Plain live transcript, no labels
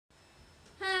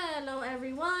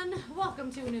everyone,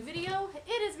 welcome to a new video.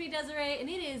 It is me, Desiree, and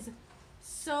it is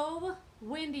so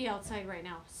windy outside right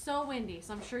now. So windy,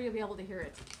 so I'm sure you'll be able to hear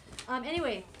it.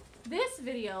 Anyway, this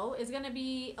video is going to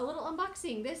be a little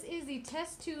unboxing. This is the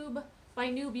test tube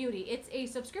by New Beauty. It's a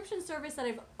subscription service that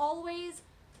I've always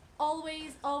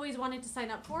wanted to sign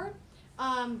up for.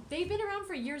 They've been around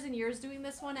for years and years doing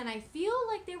this one, and I feel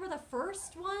like they were the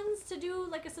first ones to do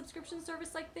like a subscription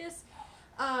service like this.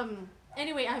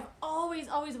 Anyway, I've always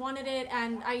wanted it,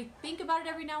 and I think about it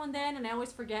every now and then, and I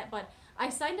always forget, but I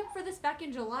signed up for this back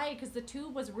in July because the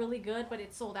tube was really good, but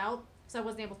it sold out, so I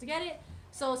wasn't able to get it.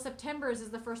 So September's is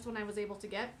the first one I was able to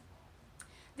get.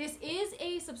 This is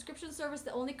a subscription service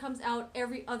that only comes out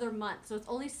every other month, so it's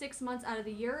only 6 months out of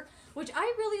the year, which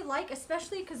I really like,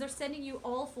 especially because they're sending you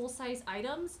all full-size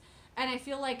items, and I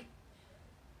feel like,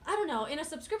 I don't know, in a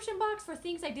subscription box for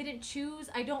things I didn't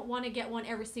choose, I don't want to get one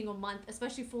every single month,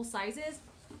 especially full sizes.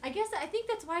 I think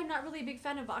that's why I'm not really a big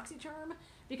fan of BoxyCharm,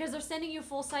 because they're sending you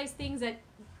full-size things that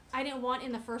I didn't want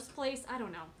in the first place. I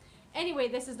don't know. Anyway,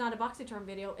 this is not a BoxyCharm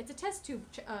video. It's a test tube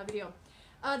video.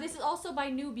 This is also by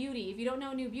New Beauty. If you don't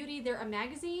know New Beauty, they're a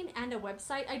magazine and a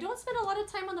website. I don't spend a lot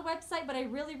of time on the website, but I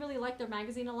really like their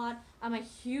magazine a lot. I'm a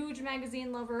huge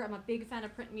magazine lover. I'm a big fan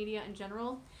of print media in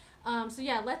general. So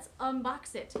yeah, let's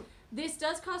unbox it. This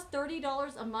does cost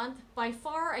 $30 a month. By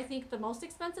far, I think the most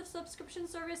expensive subscription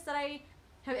service that I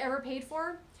have ever paid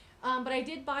for. But I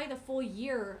did buy the full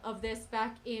year of this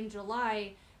back in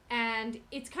July, and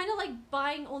it's kind of like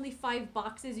buying only 5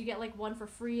 boxes. You get like one for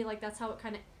free. Like that's how it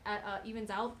kind of evens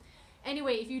out.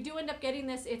 Anyway, if you do end up getting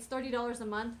this, it's $30 a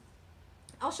month.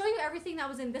 I'll show you everything that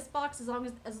was in this box as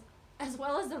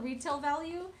well as the retail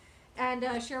value, and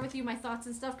share with you my thoughts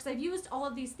and stuff, because I've used all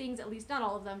of these things, at least not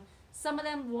all of them, some of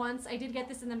them once. I did get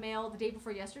this in the mail the day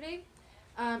before yesterday,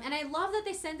 and I love that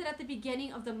they send it at the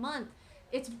beginning of the month.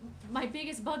 It's my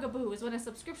biggest bugaboo is when a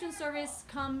subscription service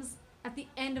comes at the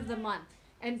end of the month,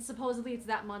 and supposedly it's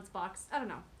that month's box. I don't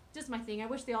know, just my thing. I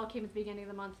wish they all came at the beginning of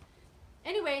the month.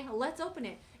 Anyway, let's open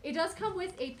it. It does come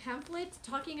with a pamphlet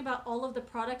talking about all of the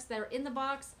products that are in the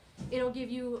box. It'll give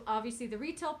you obviously the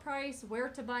retail price, where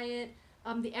to buy it,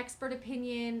 the expert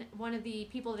opinion, one of the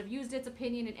people that have used its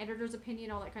opinion, an editor's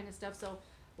opinion, all that kind of stuff. So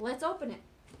let's open it.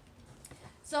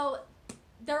 So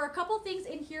there are a couple things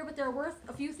in here, but there are worth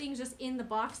a few things just in the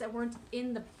box that weren't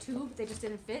in the tube. They just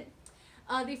didn't fit.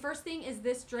 The first thing is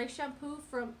this dry shampoo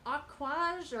from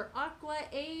Aquage or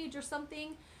Aquage or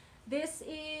something. This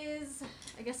is,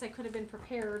 I guess I could have been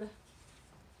prepared.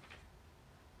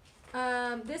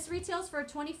 This retails for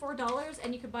 $24,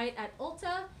 and you could buy it at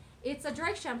Ulta. It's a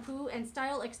dry shampoo and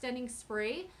style extending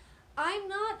spray. I'm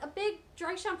not a big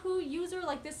dry shampoo user.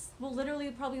 Like, this will literally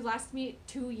probably last me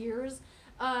 2 years.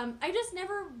 I just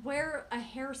never wear a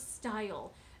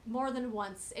hairstyle more than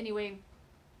once. Anyway,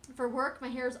 for work, my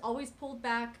hair is always pulled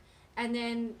back, and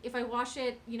then if I wash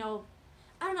it, you know,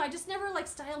 I don't know, I just never like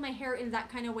style my hair in that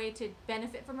kind of way to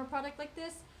benefit from a product like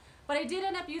this. But I did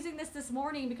end up using this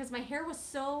morning because my hair was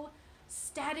so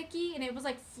staticky and it was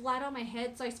like flat on my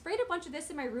head, so I sprayed a bunch of this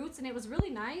in my roots, and it was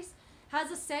really nice. Has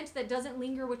a scent that doesn't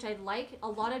linger, which I like. A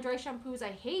lot of dry shampoos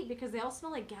I hate because they all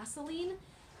smell like gasoline.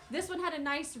 This one had a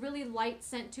nice, really light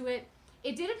scent to it.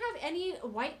 It didn't have any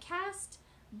white cast,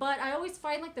 but I always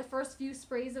find like the first few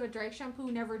sprays of a dry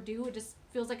shampoo never do. It just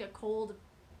feels like a cold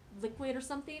liquid or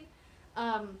something.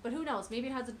 But who knows, maybe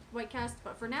it has a white cast,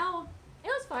 but for now it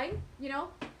was fine. You know,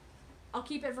 I'll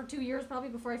keep it for 2 years probably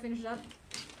before I finish it up.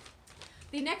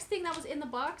 The next thing that was in the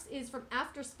box is from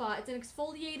After Spa. It's an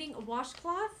exfoliating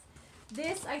washcloth.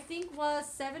 This I think was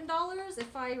 $7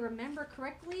 if I remember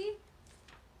correctly.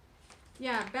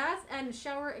 Yeah, bath and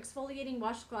shower exfoliating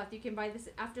washcloth. You can buy this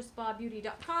at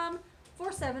afterspabeauty.com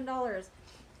for $7.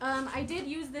 I did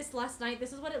use this last night.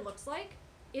 This is what it looks like.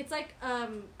 It's like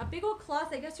a big old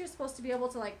cloth. I guess you're supposed to be able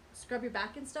to like scrub your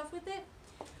back and stuff with it.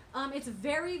 It's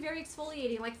very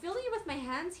exfoliating. Like, feeling it with my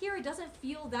hands here, it doesn't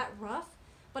feel that rough.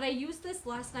 But I used this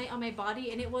last night on my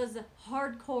body, and it was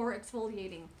hardcore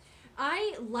exfoliating.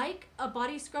 I like a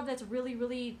body scrub that's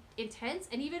really intense,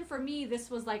 and even for me,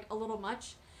 this was like a little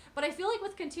much. But I feel like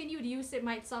with continued use, it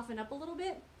might soften up a little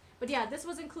bit. But yeah, this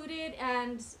was included,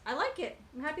 and I like it.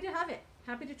 I'm happy to have it.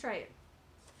 Happy to try it.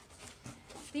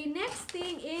 The next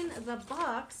thing in the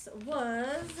box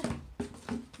was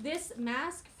this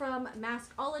mask from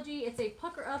Maskology. It's a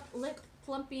pucker up lip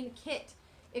plumping kit.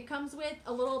 It comes with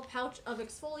a little pouch of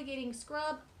exfoliating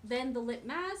scrub, then the lip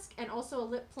mask, and also a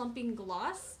lip plumping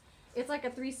gloss. It's like a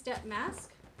 3-step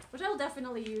mask, which I will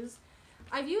definitely use.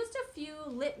 I've used a few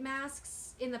lip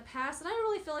masks in the past, and I don't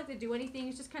really feel like they do anything.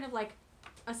 It's just kind of like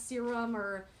a serum,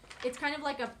 or it's kind of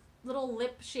like a little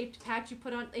lip-shaped patch you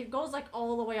put on. It goes like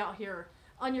all the way out here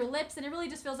on your lips, and it really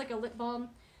just feels like a lip balm.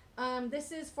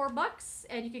 This is $4,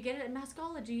 and you could get it at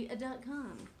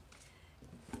maskology.com.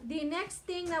 The next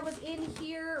thing that was in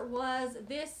here was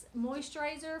this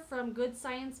moisturizer from Good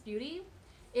Science Beauty.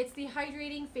 It's the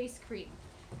Hydrating Face Cream.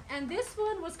 And this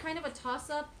one was kind of a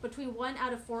toss-up between 1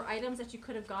 out of 4 items that you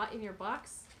could have got in your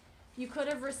box. You could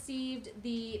have received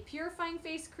the Purifying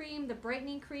Face Cream, the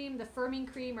Brightening Cream, the Firming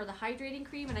Cream, or the Hydrating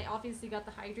Cream, and I obviously got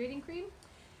the Hydrating Cream.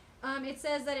 It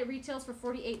says that it retails for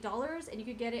 $48, and you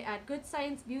could get it at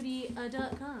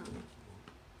goodsciencebeauty.com.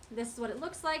 This is what it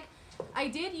looks like. I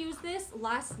did use this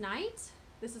last night.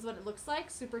 This is what it looks like.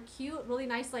 Super cute. Really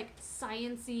nice, like,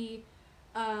 science-y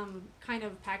kind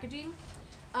of packaging.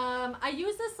 I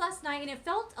used this last night, and it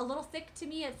felt a little thick to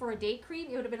me. For a day cream,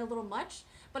 it would have been a little much.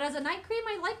 But as a night cream,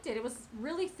 I liked it. It was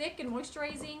really thick and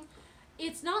moisturizing.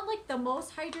 It's not like the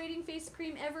most hydrating face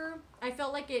cream ever. I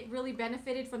felt like it really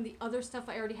benefited from the other stuff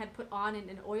I already had put on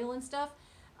and oil and stuff.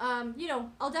 You know,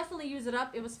 I'll definitely use it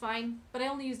up. It was fine, but I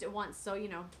only used it once, so, you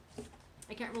know,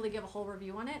 I can't really give a whole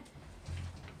review on it.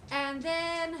 And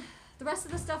then the rest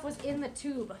of the stuff was in the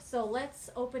tube, so let's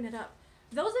open it up.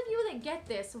 Those of you that get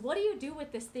this, what do you do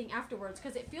with this thing afterwards?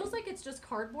 Because it feels like it's just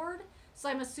cardboard, so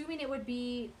I'm assuming it would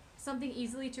be something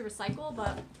easily to recycle,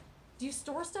 but do you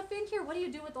store stuff in here? What do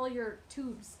you do with all your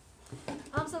tubes?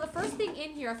 So the first thing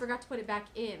in here, I forgot to put it back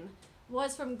in,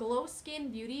 was from Glow Skin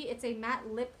Beauty. It's a matte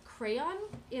lip crayon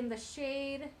in the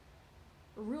shade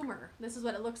Rumor. This is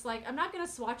what it looks like. I'm not going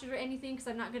to swatch it or anything because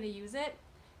I'm not going to use it.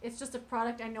 It's just a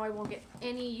product I know I won't get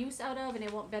any use out of, and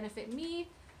it won't benefit me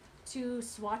to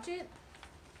swatch it.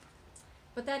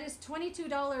 But that is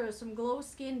 $22 from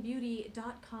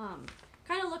glowskinbeauty.com.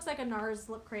 Kind of looks like a NARS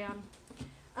lip crayon.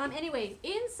 Anyway,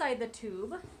 inside the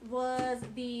tube was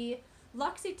the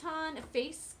L'Occitane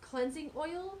Face Cleansing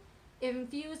Oil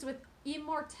infused with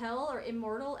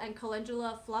Immortelle and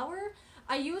calendula flower.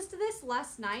 I used this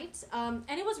last night, and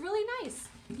it was really nice.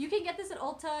 You can get this at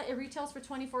Ulta. It retails for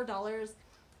 $24.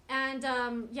 And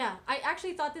yeah, I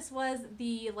actually thought this was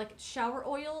the like shower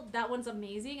oil. That one's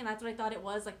amazing, and that's what I thought it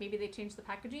was. Like maybe they changed the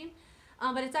packaging,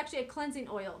 but it's actually a cleansing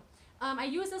oil. I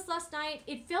used this last night.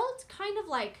 It felt kind of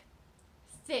like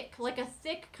thick, like a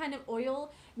thick kind of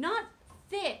oil. Not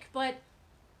thick, but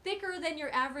thicker than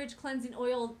your average cleansing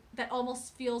oil that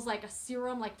almost feels like a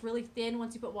serum, like really thin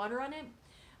once you put water on it.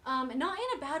 Not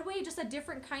in a bad way, just a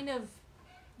different kind of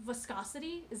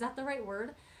viscosity. Is that the right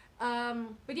word?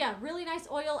 But yeah, really nice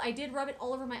oil. I did rub it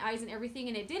all over my eyes and everything,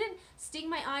 and it didn't sting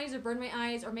my eyes or burn my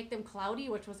eyes or make them cloudy,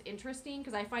 which was interesting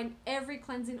because I find every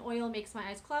cleansing oil makes my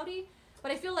eyes cloudy.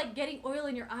 But I feel like getting oil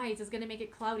in your eyes is going to make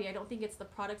it cloudy. I don't think it's the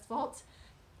product's fault.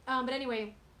 But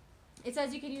anyway, it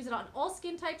says you can use it on all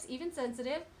skin types, even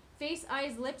sensitive, face,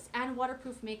 eyes, lips, and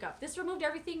waterproof makeup. This removed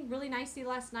everything really nicely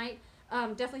last night.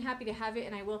 Definitely happy to have it,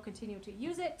 and I will continue to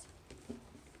use it.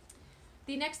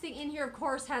 The next thing in here, of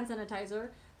course, hand sanitizer.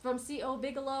 From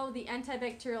COBigelow, the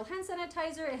antibacterial hand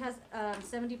sanitizer. It has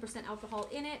 70% alcohol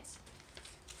in it.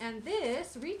 And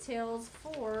this retails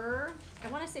for, I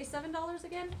want to say $7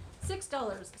 again? $6,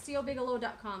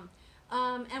 COBigelow.com.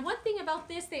 And one thing about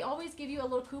this, they always give you a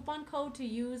little coupon code to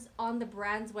use on the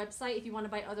brand's website if you want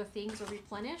to buy other things or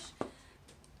replenish.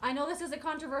 I know this is a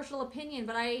controversial opinion,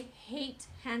 but I hate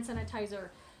hand sanitizer.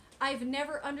 I've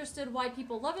never understood why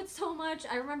people love it so much.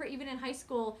 I remember even in high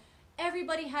school,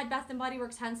 everybody had Bath & Body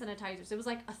Works hand sanitizers. It was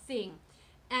like a thing.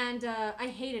 And I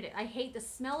hated it. I hate the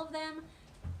smell of them.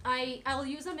 I'll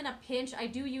use them in a pinch. I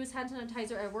do use hand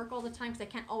sanitizer at work all the time because I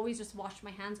can't always just wash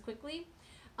my hands quickly.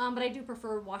 But I do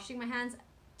prefer washing my hands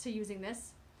to using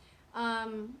this.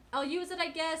 I'll use it, I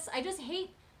guess. I just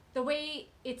hate the way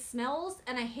it smells,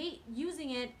 and I hate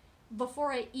using it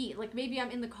before I eat. Like maybe I'm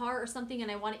in the car or something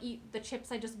and I want to eat the chips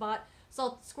I just bought, so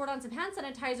I'll squirt on some hand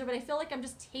sanitizer, but I feel like I'm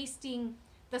just tasting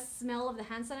the smell of the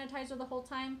hand sanitizer the whole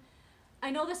time.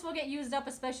 I know this will get used up,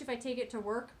 especially if I take it to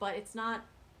work, but it's not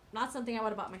something I would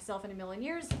have bought myself in a million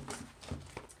years.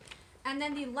 And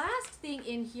then the last thing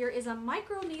in here is a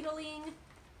microneedling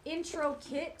intro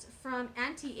kit from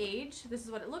Anteage. This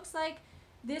is what it looks like.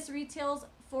 This retails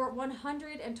for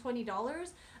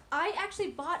 $120. I actually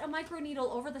bought a microneedle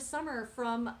over the summer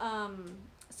from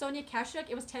Sonia Kashuk.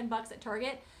 It was 10 bucks at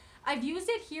Target. I've used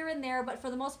it here and there, but for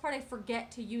the most part I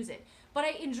forget to use it. But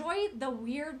I enjoy the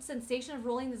weird sensation of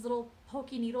rolling these little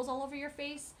pokey needles all over your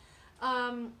face.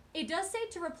 It does say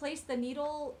to replace the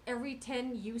needle every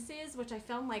 10 uses, which I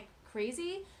found like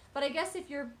crazy. But I guess if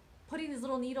you're putting these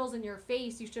little needles in your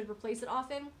face, you should replace it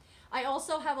often. I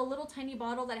also have a little tiny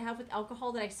bottle that I have with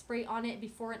alcohol that I spray on it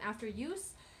before and after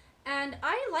use. And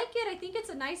I like it. I think it's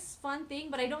a nice, fun thing,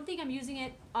 but I don't think I'm using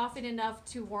it often enough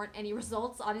to warrant any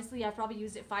results. Honestly, I've probably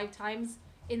used it 5 times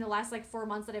in the last like 4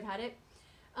 months that I've had it.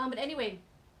 But anyway,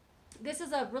 this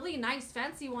is a really nice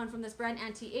fancy one from this brand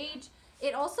Anteage.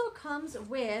 It also comes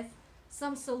with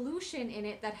some solution in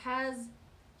it that has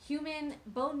human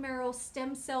bone marrow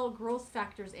stem cell growth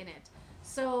factors in it.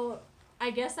 So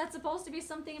I guess that's supposed to be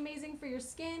something amazing for your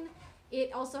skin.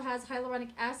 It also has hyaluronic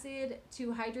acid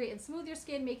to hydrate and smooth your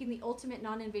skin, making the ultimate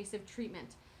non-invasive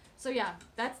treatment. So yeah,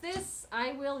 that's this.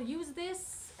 I will use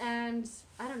this, and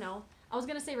I don't know. I was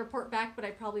going to say report back, but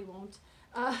I probably won't.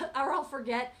 Or I'll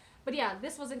forget. But yeah,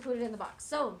 this was included in the box.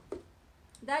 So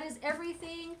that is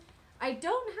everything. I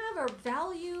don't have a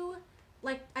value.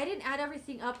 Like, I didn't add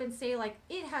everything up and say, like,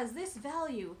 it has this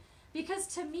value. Because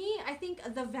to me, I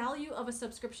think the value of a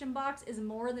subscription box is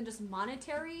more than just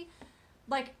monetary.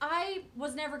 Like, I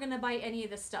was never going to buy any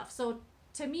of this stuff. So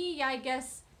to me, yeah, I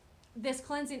guess this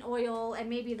cleansing oil and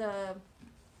maybe the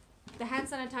hand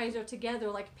sanitizer together,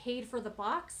 like, paid for the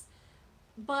box.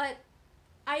 But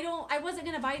I wasn't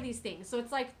going to buy these things. So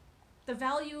it's like, the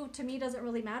value to me doesn't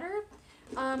really matter.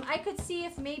 I could see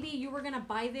if maybe you were going to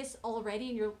buy this already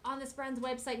and you're on this brand's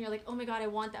website and you're like, oh my God, I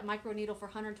want that microneedle for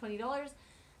 $120.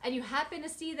 And you happen to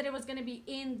see that it was going to be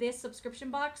in this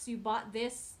subscription box. You bought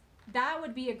this. That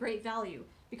would be a great value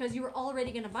because you were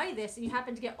already going to buy this and you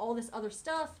happen to get all this other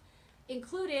stuff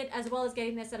included as well as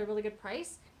getting this at a really good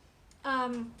price.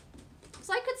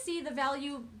 So I could see the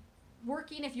value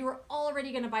working if you were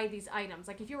already going to buy these items.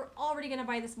 Like if you were already going to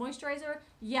buy this moisturizer,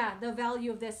 yeah, the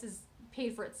value of this is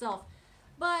paid for itself.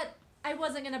 But I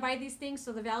wasn't going to buy these things,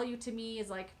 so the value to me is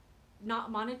like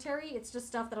not monetary. It's just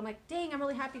stuff that I'm like, dang, I'm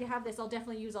really happy to have this. I'll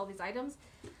definitely use all these items.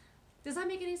 Does that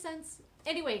make any sense?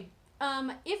 Anyway,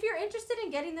 if you're interested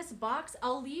in getting this box,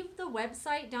 I'll leave the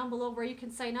website down below where you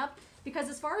can sign up. Because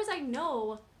as far as I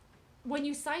know, when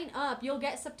you sign up, you'll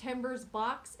get September's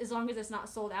box as long as it's not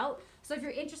sold out. So if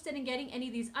you're interested in getting any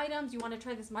of these items, you want to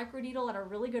try this microneedle at a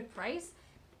really good price.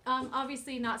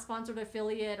 Obviously not sponsored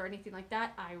affiliate or anything like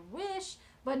that. I wish.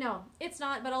 But no, it's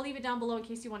not. But I'll leave it down below in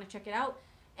case you want to check it out.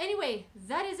 Anyway,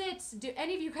 that is it. Do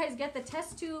any of you guys get the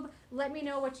test tube? Let me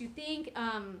know what you think.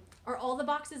 Are all the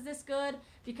boxes this good?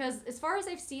 Because as far as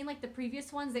I've seen, like the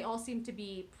previous ones, they all seem to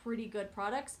be pretty good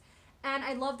products. And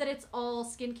I love that it's all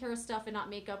skincare stuff and not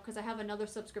makeup because I have another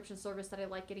subscription service that I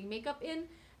like getting makeup in.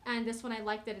 And this one I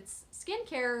like that it's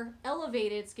skincare,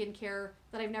 elevated skincare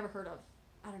that I've never heard of.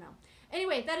 I don't know.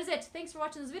 Anyway, that is it. Thanks for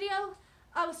watching this video.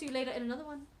 I will see you later in another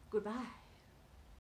one. Goodbye.